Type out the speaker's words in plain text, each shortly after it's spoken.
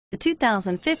The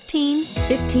 2015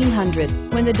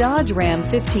 1500. When the Dodge Ram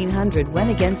 1500 went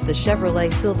against the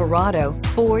Chevrolet Silverado,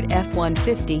 Ford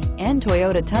F-150, and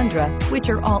Toyota Tundra, which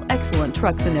are all excellent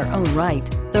trucks in their own right,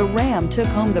 the Ram took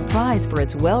home the prize for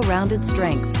its well-rounded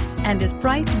strengths and is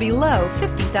priced below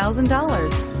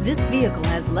 $50,000. This vehicle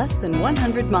has less than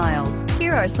 100 miles.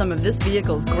 Here are some of this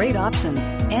vehicle's great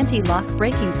options: anti-lock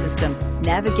braking system,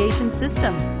 navigation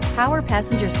system, power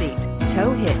passenger seat,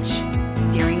 tow hitch,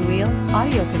 steering wheel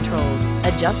audio controls,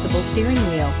 adjustable steering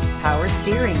wheel, power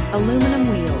steering, aluminum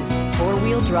wheels,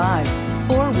 four-wheel drive,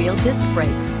 four-wheel disc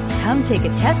brakes. Come take a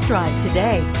test drive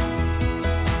today.